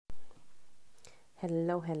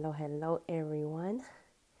Hello, hello, hello, everyone.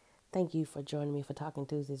 Thank you for joining me for Talking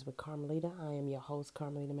Tuesdays with Carmelita. I am your host,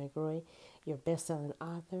 Carmelita McRoy, your best-selling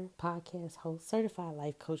author, podcast host, certified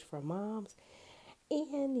life coach for moms,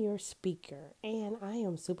 and your speaker. And I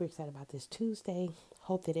am super excited about this Tuesday.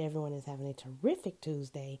 Hope that everyone is having a terrific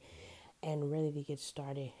Tuesday and ready to get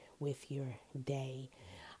started with your day.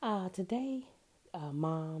 Today,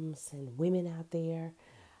 moms and women out there,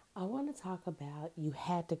 I want to talk about you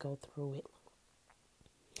had to go through it.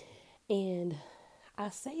 And I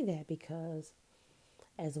say that because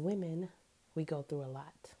as women, we go through a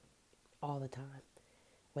lot all the time,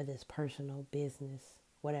 whether it's personal, business,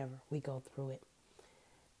 whatever, we go through it.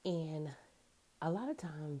 And a lot of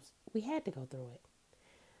times we had to go through it.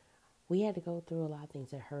 We had to go through a lot of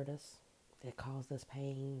things that hurt us, that caused us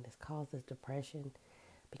pain, that caused us depression,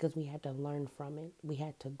 because we had to learn from it. We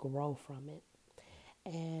had to grow from it.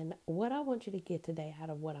 And what I want you to get today out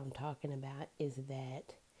of what I'm talking about is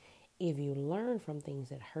that if you learn from things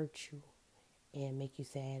that hurt you and make you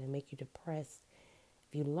sad and make you depressed,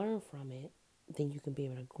 if you learn from it, then you can be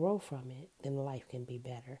able to grow from it. Then life can be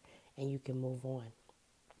better and you can move on.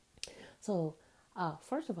 So,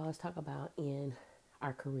 first of all, let's talk about in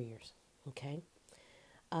our careers. Okay.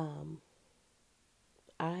 Um,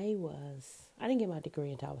 I didn't get my degree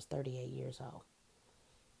until I was 38 years old.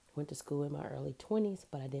 Went to school in my early 20s,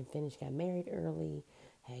 but I didn't finish, got married early,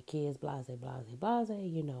 had kids, blase, blase, blase.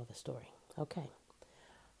 You know the story. Okay.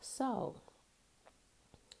 So,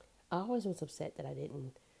 I always was upset that I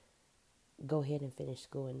didn't go ahead and finish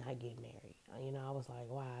school and not get married. I was like,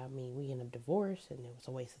 wow, we ended up divorced and it was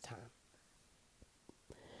a waste of time.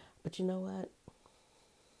 But you know what?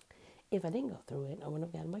 If I didn't go through it, I wouldn't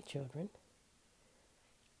have gotten my children.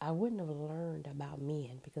 I wouldn't have learned about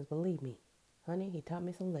men because believe me, honey, he taught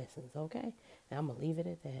me some lessons, okay? And I'm going to leave it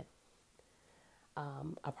at that.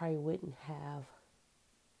 I probably wouldn't have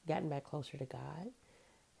gotten back closer to God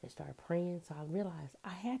and started praying. So I realized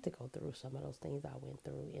I had to go through some of those things I went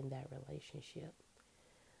through in that relationship.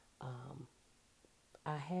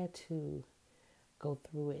 I had to go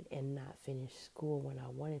through it and not finish school when I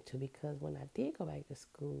wanted to, because when I did go back to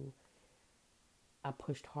school, I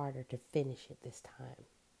pushed harder to finish it this time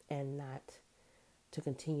and not to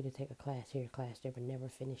continue to take a class here, a class there, but never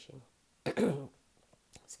finishing.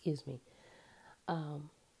 Excuse me.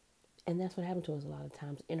 And that's what happened to us a lot of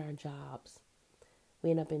times in our jobs. We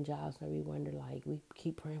end up in jobs and we wonder, like, we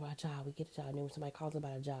keep praying about a job, we get a job, and then when somebody calls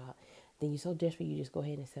about a job, then you're so desperate you just go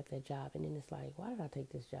ahead and accept that job. And then it's like, why did I take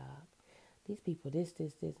this job? These people, this.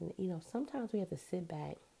 And, sometimes we have to sit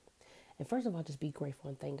back and first of all, just be grateful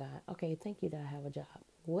and thank God. Okay, thank you that I have a job.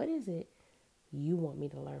 What is it you want me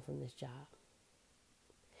to learn from this job?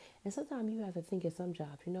 And sometimes you have to think of some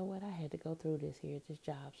jobs, you know what, I had to go through this here at this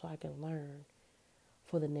job so I can learn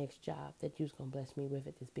for the next job that you're going to bless me with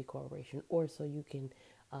at this big corporation. Or so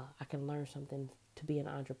I can learn something to be an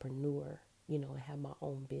entrepreneur, and have my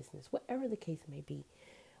own business. Whatever the case may be,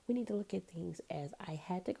 we need to look at things as I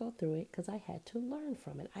had to go through it because I had to learn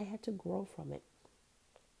from it. I had to grow from it.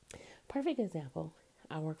 Perfect example.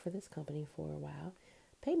 I worked for this company for a while,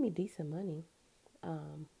 paid me decent money,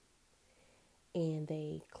 and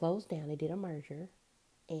they closed down. They did a merger,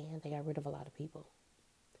 and they got rid of a lot of people.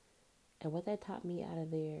 And what that taught me out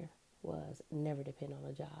of there was never depend on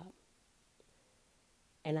a job.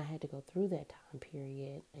 And I had to go through that time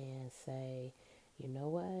period and say, you know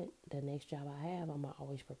what, the next job I have, I'm going to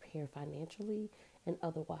always prepare financially and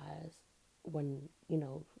otherwise when, in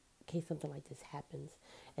case something like this happens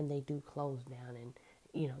and they do close down and,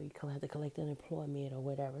 you have to collect unemployment or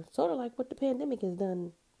whatever. Sort of like what the pandemic has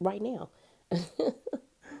done right now.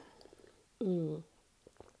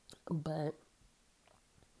 But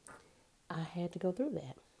I had to go through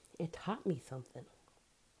that. It taught me something.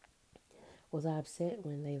 Was I upset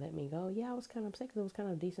when they let me go? Yeah, I was kind of upset because it was kind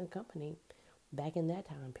of a decent company back in that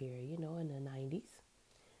time period, in the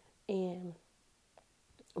 90s.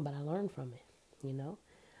 But I learned from it.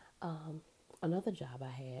 Another job I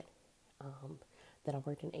had that I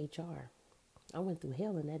worked in HR. I went through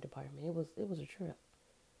hell in that department. It was a trip.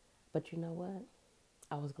 But you know what?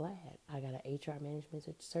 I was glad. I got an HR management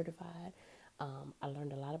certified. I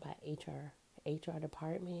learned a lot about HR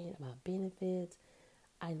department, about benefits.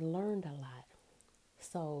 I learned a lot.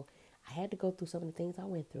 So I had to go through some of the things I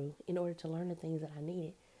went through in order to learn the things that I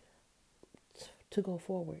needed to go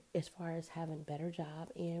forward as far as having a better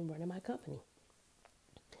job and running my company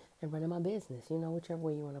and running my business, whichever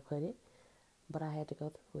way you want to put it. But I had to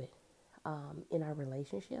go through it. In our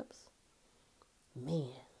relationships,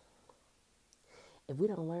 man, if we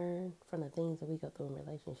don't learn from the things that we go through in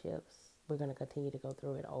relationships, we're going to continue to go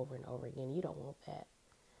through it over and over again. You don't want that.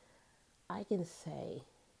 I can say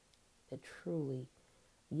that truly,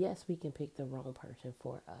 yes, we can pick the wrong person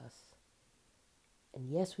for us. And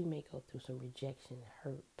yes, we may go through some rejection,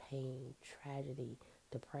 hurt, pain, tragedy,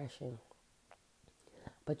 depression.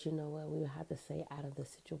 But you know what? We would have to say out of the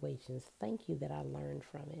situations, thank you that I learned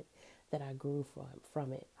from it, that I grew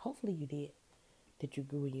from it. Hopefully you did, that you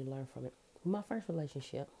grew and you learned from it. My first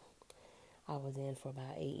relationship I was in for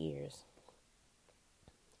about 8 years.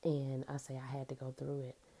 And I say I had to go through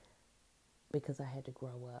it because I had to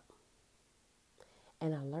grow up.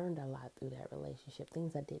 And I learned a lot through that relationship,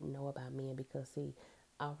 things I didn't know about men because, see,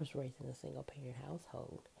 I was raised in a single parent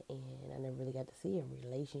household and I never really got to see a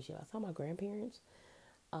relationship. I saw my grandparents,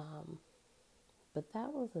 but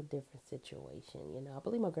that was a different situation. I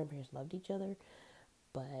believe my grandparents loved each other,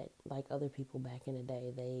 but like other people back in the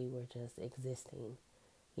day, they were just existing.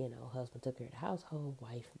 Husband took care of the household,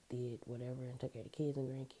 wife did whatever and took care of the kids and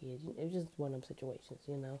grandkids. It was just one of them situations.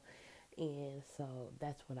 And so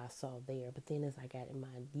that's what I saw there. But then as I got in my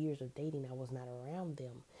years of dating, I was not around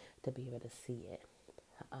them to be able to see it.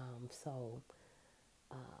 So,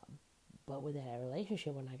 but with that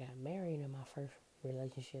relationship, when I got married in my first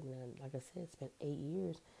relationship, and then, like I said, it's been 8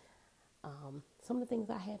 years, some of the things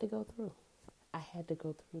I had to go through. I had to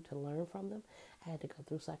go through to learn from them. I had to go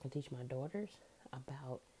through so I can teach my daughters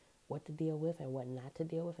about what to deal with and what not to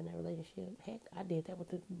deal with in that relationship. Heck, I did that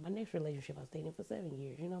with my next relationship. I was dating for 7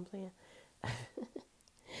 years. You know what I'm saying?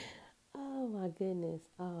 Oh my goodness.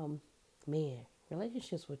 Man,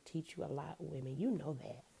 relationships will teach you a lot, women. You know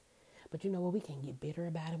that. But you know what? We can get bitter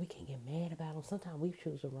about it. We can get mad about them. Sometimes we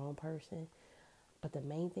choose the wrong person. But the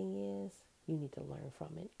main thing is you need to learn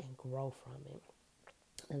from it and grow from it.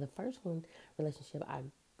 And the first one, relationship, I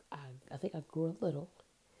think I grew a little.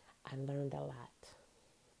 I learned a lot.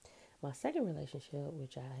 My second relationship,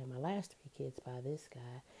 which I had my last 3 kids by this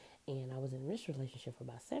guy, and I was in this relationship for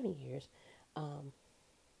about 7 years,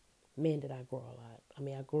 man, did I grow a lot. I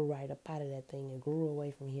mean, I grew right up out of that thing and grew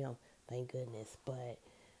away from him, thank goodness. But,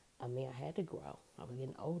 I mean, I had to grow. I was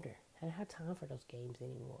getting older. I didn't have time for those games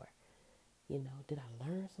anymore. Did I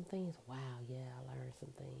learn some things? Wow, yeah, I learned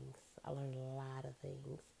some things. I learned a lot of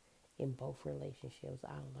things in both relationships.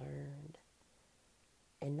 I learned.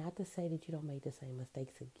 And not to say that you don't make the same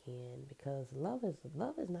mistakes again, because love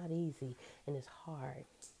is not easy and it's hard.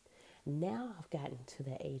 Now I've gotten to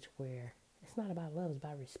the age where it's not about love, it's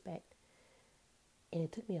about respect. And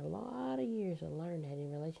it took me a lot of years to learn that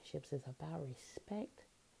in relationships it's about respect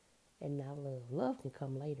and not love. Love can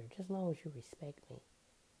come later, just as long as you respect me.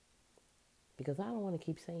 Because I don't want to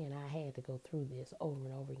keep saying I had to go through this over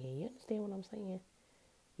and over again. You understand what I'm saying?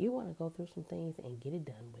 You want to go through some things and get it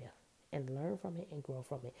done with. And learn from it and grow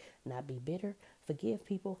from it. Not be bitter, forgive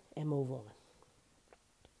people, and move on.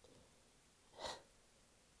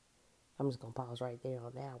 I'm just going to pause right there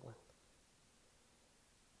on that one.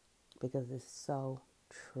 Because it's so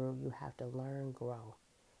true. You have to learn, grow,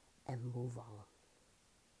 and move on.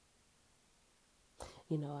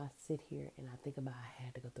 I sit here and I think about I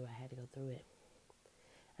had to go through it.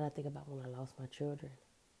 And I think about when I lost my children.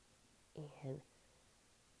 And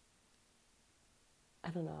I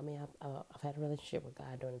don't know. I mean, I've had a relationship with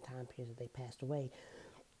God during the time period that they passed away.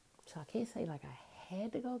 So I can't say like I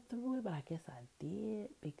had to go through it, but I guess I did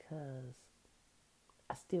because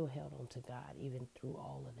I still held on to God even through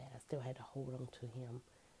all of that. I still had to hold on to Him.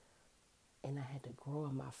 And I had to grow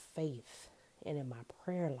in my faith and in my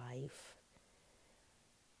prayer life.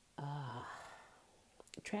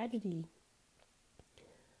 Tragedy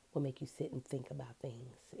will make you sit and think about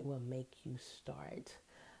things. It will make you start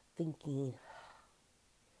thinking,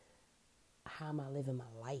 how am I living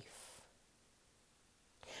my life?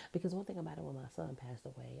 Because one thing about it, when my son passed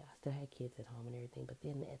away, I still had kids at home and everything. But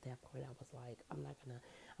then at that point, I was like, I'm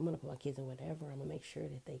going to put my kids in whatever. I'm going to make sure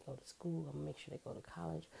that they go to school. I'm going to make sure they go to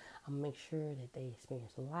college. I'm going to make sure that they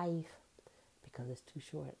experience life because it's too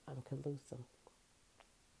short. I could lose them.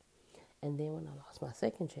 And then when I lost my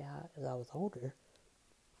second child, as I was older,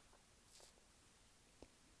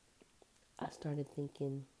 I started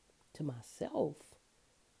thinking to myself,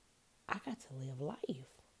 I got to live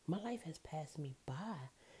life. My life has passed me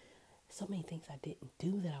by. So many things I didn't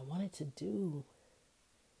do that I wanted to do.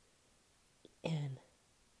 And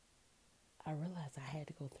I realized I had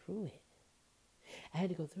to go through it. I had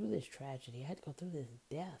to go through this tragedy. I had to go through this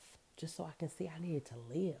death just so I can see I needed to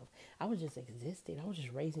live. I was just existing. I was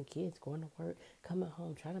just raising kids, going to work, coming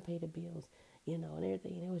home, trying to pay the bills, and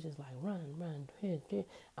everything. And it was just like, run.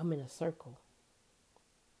 I'm in a circle.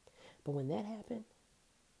 But when that happened,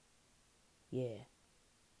 yeah,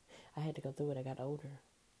 I had to go through it. I got older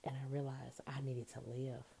and I realized I needed to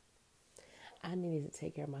live. I needed to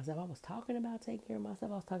take care of myself. I was talking about taking care of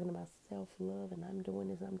myself. I was talking about self-love, and I'm doing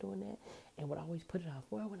this, I'm doing that, and would always put it off.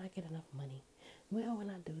 Well, when I get enough money. Well, when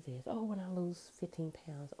I do this. Oh, when I lose 15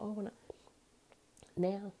 pounds. Oh, when I...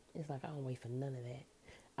 Now, it's like I don't wait for none of that.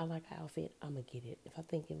 I like an outfit, I'm going to get it. If I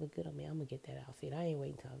think it look good on me, I'm going to get that outfit. I ain't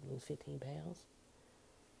waiting until I lose 15 pounds.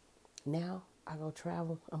 Now, I go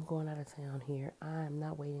travel. I'm going out of town here. I'm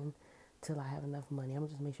not waiting till I have enough money. I'm going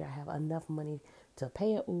to just make sure I have enough money to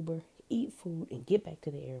pay an Uber, eat food, and get back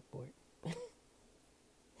to the airport.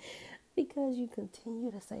 Because you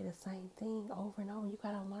continue to say the same thing over and over. You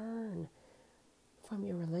got to learn from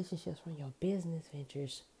your relationships, from your business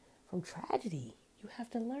ventures, from tragedy. You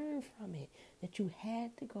have to learn from it that you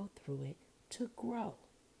had to go through it to grow,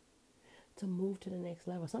 to move to the next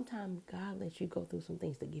level. Sometimes God lets you go through some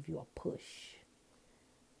things to give you a push.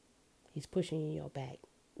 He's pushing you in your back.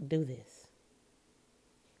 Do this.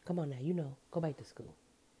 Come on now, go back to school.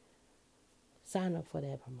 Sign up for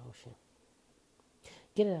that promotion.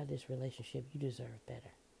 Get out of this relationship. You deserve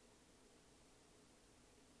better.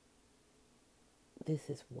 This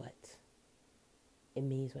is what it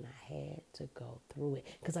means when I had to go through it.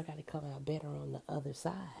 Because I got to come out better on the other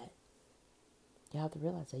side. You have to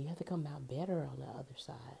realize that you have to come out better on the other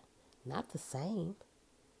side. Not the same.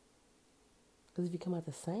 Because if you come out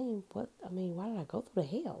the same, why did I go through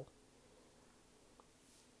the hell?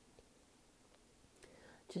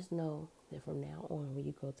 Just know that from now on, when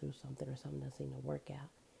you go through something or something doesn't seem to work out,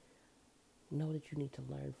 know that you need to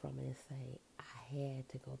learn from it and say, I had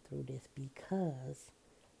to go through this because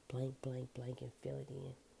blank, blank, blank, and fill it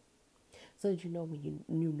in. So that you know when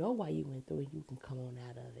you know why you went through it, you can come on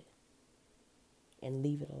out of it. And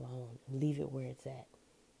leave it alone. Leave it where it's at.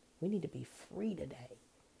 We need to be free today.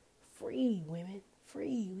 Free, women.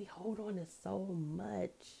 Free. We hold on to so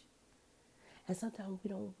much. And sometimes we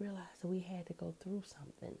don't realize that we had to go through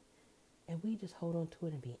something. And we just hold on to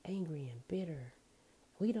it and be angry and bitter.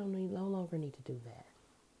 We no longer need to do that.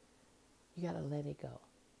 You got to let it go.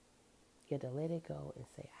 You got to let it go and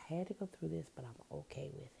say, I had to go through this, but I'm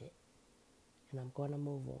okay with it. And I'm going to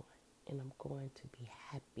move on. And I'm going to be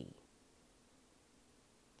happy.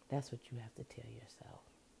 That's what you have to tell yourself.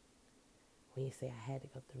 When you say, I had to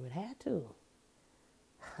go through it, I had to.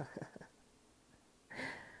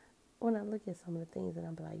 When I look at some of the things and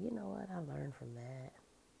I'm like, you know what, I learned from that.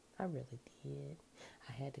 I really did.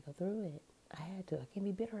 I had to go through it. I had to. I can't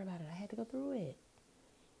be bitter about it. I had to go through it.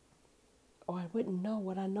 Or I wouldn't know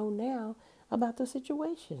what I know now about the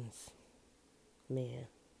situations. Man,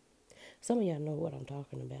 some of y'all know what I'm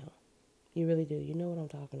talking about. You really do. You know what I'm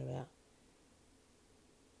talking about.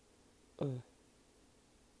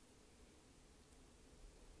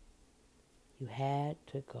 You had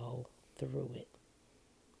to go through it.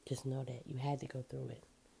 Just know that. You had to go through it.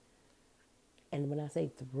 And when I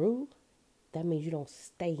say through, that means you don't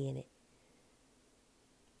stay in it.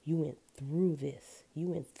 You went through this. You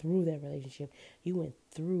went through that relationship. You went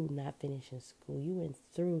through not finishing school. You went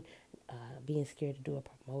through being scared to do a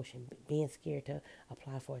promotion, being scared to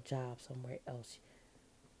apply for a job somewhere else.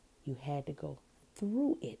 You had to go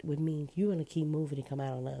through it, which means you're going to keep moving and come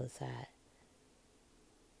out on the other side.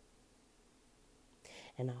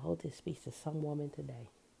 And I hope this speaks to some woman today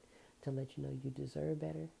to let you know you deserve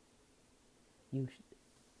better. You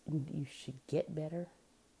should get better.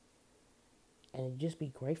 And just be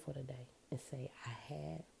grateful today and say, I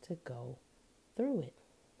had to go through it.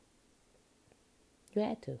 You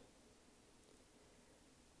had to.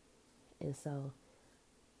 And so,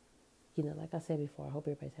 like I said before, I hope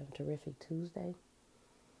everybody's having a terrific Tuesday.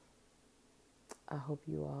 I hope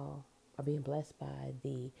you all are being blessed by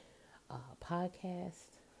the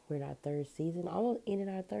podcast. We're in our third season, almost ending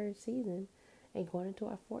our third season and going into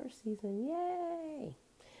our fourth season. Yay!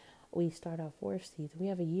 We start our fourth season. We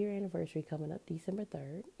have a year anniversary coming up. December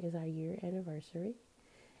 3rd is our year anniversary.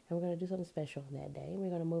 And we're going to do something special on that day. And we're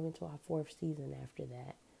going to move into our fourth season after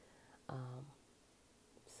that.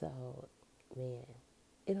 So, man,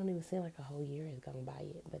 it don't even seem like a whole year has gone by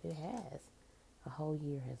yet, but it has. A whole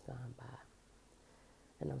year has gone by.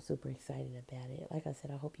 And I'm super excited about it. Like I said,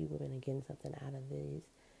 I hope you women are getting something out of these.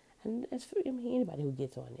 And it's for anybody who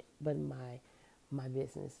gets on it. But my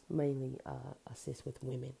business mainly assists with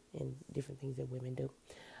women and different things that women do.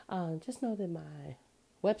 Just know that my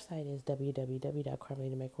website is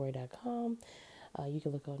www.carmelitaMcCrory.com. You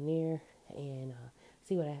can look on there and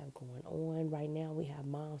see what I have going on. Right now we have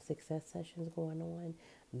mom success sessions going on.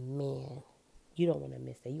 Man, you don't want to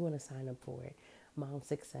miss that. You want to sign up for it. Mom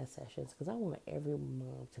success sessions, because I want every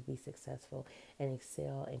mom to be successful and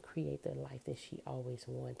excel and create the life that she always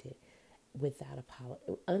wanted without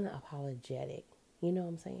unapologetic. You know what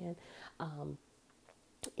I'm saying?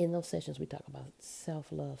 In those sessions, we talk about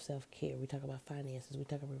self-love, self-care. We talk about finances. We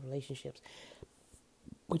talk about relationships.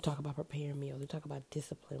 We talk about preparing meals. We talk about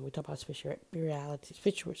discipline. We talk about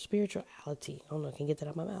spirituality. I don't know, I can get that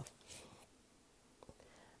out of my mouth.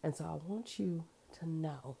 And so I want you to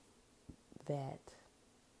know that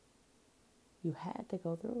you had to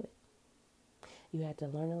go through it. You had to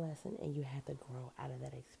learn a lesson and you had to grow out of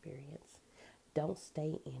that experience. Don't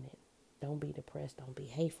stay in it. Don't be depressed. Don't be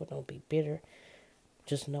hateful. Don't be bitter.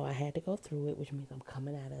 Just know I had to go through it, which means I'm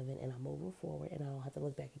coming out of it and I'm moving forward and I don't have to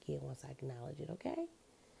look back again once I acknowledge it, okay?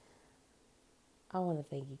 I want to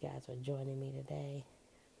thank you guys for joining me today.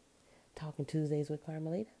 Talking Tuesdays with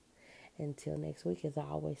Carmelita. Until next week, as I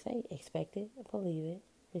always say, expect it, believe it,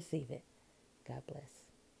 receive it. God bless.